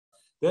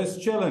there's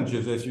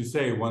challenges, as you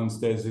say. Once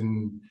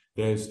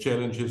there's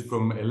challenges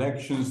from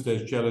elections,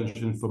 there's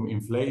challenges from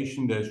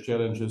inflation, there's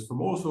challenges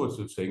from all sorts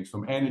of things,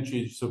 from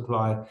energy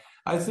supply.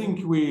 I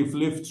think we've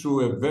lived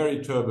through a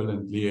very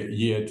turbulent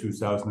year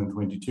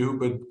 2022,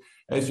 but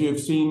as you have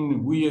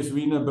seen, we as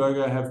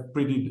Wienerberger have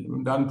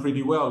done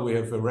pretty well. We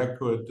have a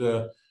record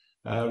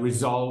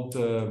result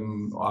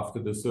after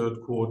the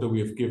third quarter. We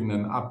have given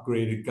an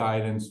upgraded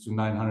guidance to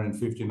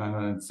 950,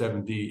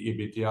 970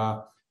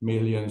 EBITDA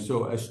million.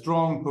 So a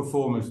strong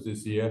performance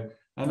this year.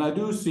 And I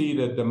do see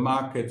that the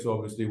markets,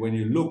 obviously, when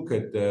you look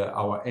at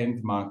our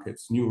end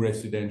markets, new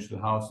residential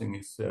housing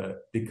is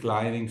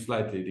declining,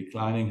 slightly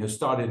declining, has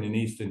started in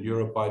Eastern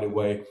Europe, by the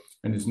way,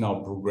 and is now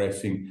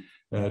progressing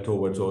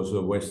towards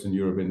also Western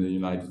Europe and the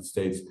United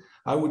States.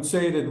 I would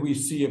say that we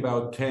see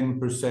about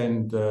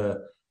 10%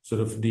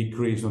 sort of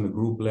decrease on the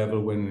group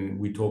level when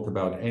we talk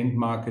about end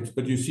markets.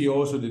 But you see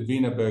also that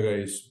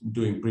Wienerberger is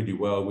doing pretty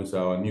well with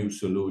our new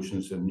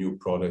solutions and new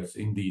products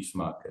in these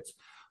markets.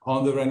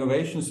 On the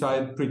renovation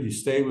side, pretty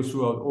stable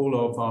throughout all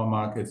of our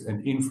markets.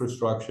 And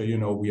infrastructure, you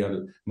know, we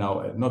are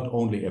now not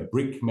only a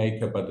brick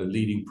maker, but a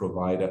leading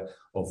provider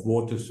of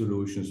water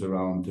solutions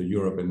around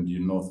Europe and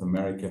North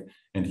America.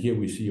 And here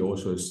we see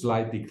also a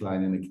slight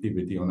decline in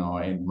activity on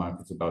our end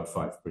markets, about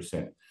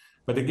 5%.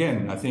 But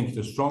again, I think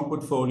the strong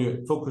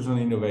portfolio, focus on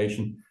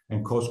innovation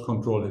and cost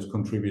control has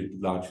contributed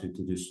largely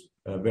to this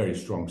very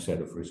strong set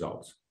of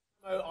results.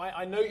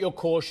 I note your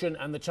caution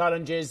and the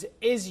challenges.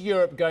 Is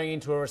Europe going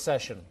into a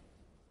recession?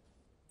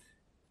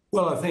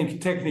 Well, I think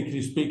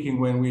technically speaking,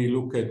 when we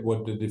look at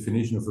what the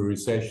definition of a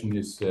recession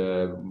is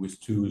with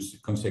 2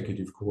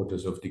 consecutive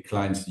quarters of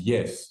declines,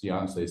 yes, the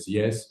answer is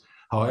yes.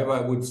 However,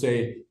 I would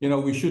say, you know,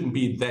 we shouldn't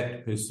be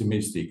that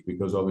pessimistic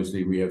because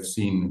obviously we have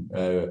seen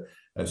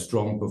a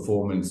strong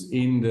performance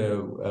in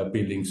the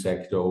building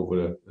sector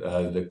over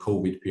the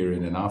COVID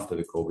period and after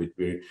the COVID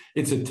period.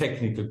 It's a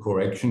technical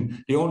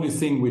correction. The only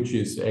thing which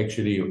is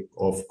actually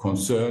of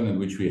concern and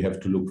which we have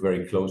to look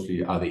very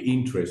closely are the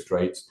interest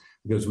rates,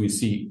 because we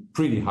see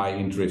pretty high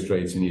interest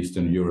rates in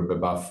Eastern Europe,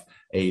 above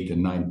 8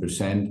 and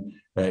 9%,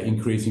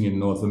 increasing in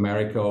North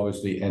America,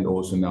 obviously, and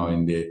also now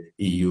in the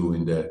EU,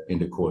 in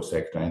the core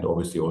sector, and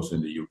obviously also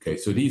in the UK.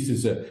 So this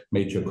is a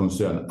major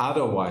concern.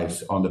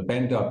 Otherwise, on the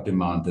pent-up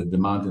demand, the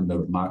demand in the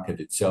market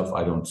itself,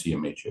 I don't see a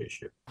major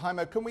issue.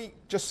 Heimo, can we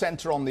just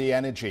center on the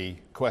energy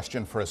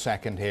question for a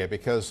second here?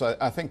 Because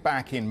I think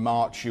back in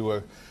March, you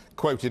were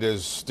quoted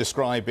as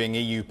describing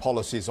EU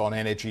policies on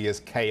energy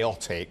as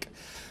chaotic.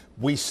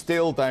 We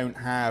still don't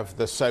have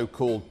the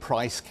so-called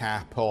price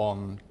cap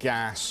on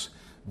gas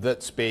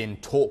that's been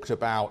talked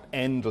about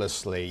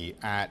endlessly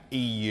at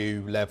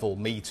EU level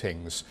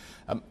meetings.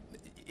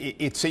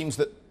 It seems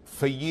that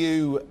for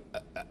you,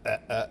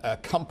 a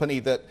company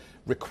that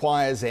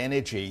requires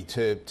energy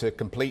to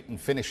complete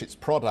and finish its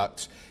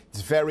products,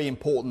 it's very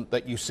important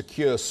that you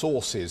secure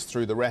sources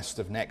through the rest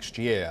of next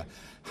year.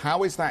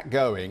 How is that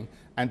going?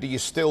 And do you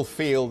still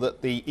feel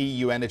that the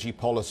EU energy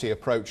policy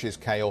approach is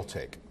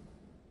chaotic?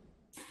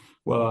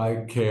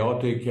 Well,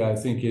 chaotic, I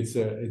think it's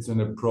an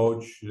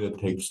approach that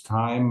takes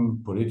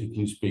time.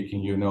 Politically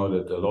speaking, you know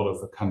that a lot of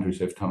the countries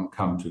have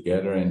come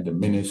together and the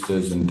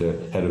ministers and the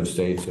head of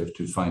states have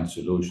to find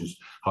solutions.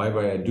 However,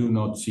 I do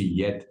not see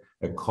yet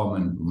a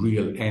common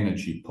real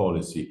energy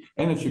policy.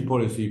 Energy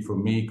policy for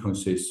me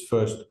consists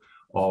first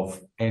of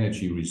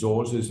energy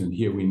resources, and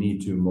here we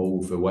need to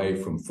move away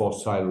from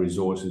fossil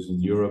resources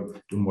in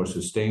Europe to more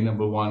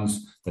sustainable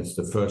ones. That's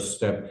the first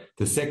step.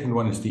 The second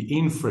one is the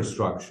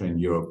infrastructure in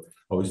Europe.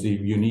 Obviously,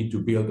 you need to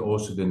build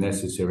also the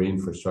necessary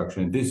infrastructure.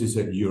 And this is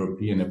a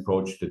European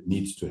approach that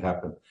needs to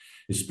happen,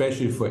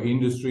 especially for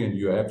industry. And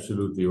you're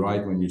absolutely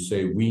right when you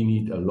say we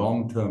need a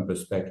long-term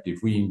perspective.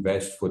 We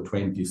invest for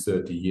 20,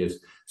 30 years.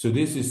 So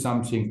this is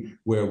something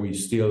where we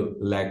still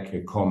lack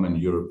a common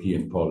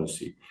European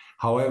policy.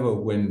 However,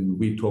 when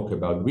we talk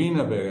about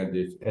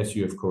Wienerberger, as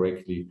you have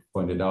correctly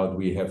pointed out,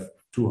 we have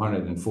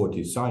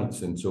 240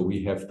 sites. And so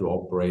we have to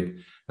operate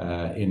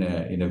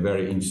in a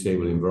very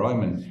unstable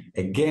environment.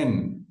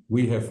 Again,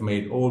 we have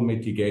made all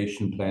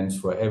mitigation plans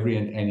for every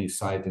and any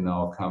site in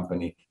our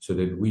company so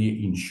that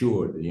we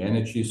ensure the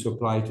energy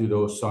supply to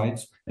those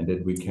sites and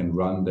that we can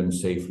run them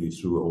safely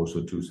through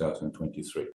also 2023.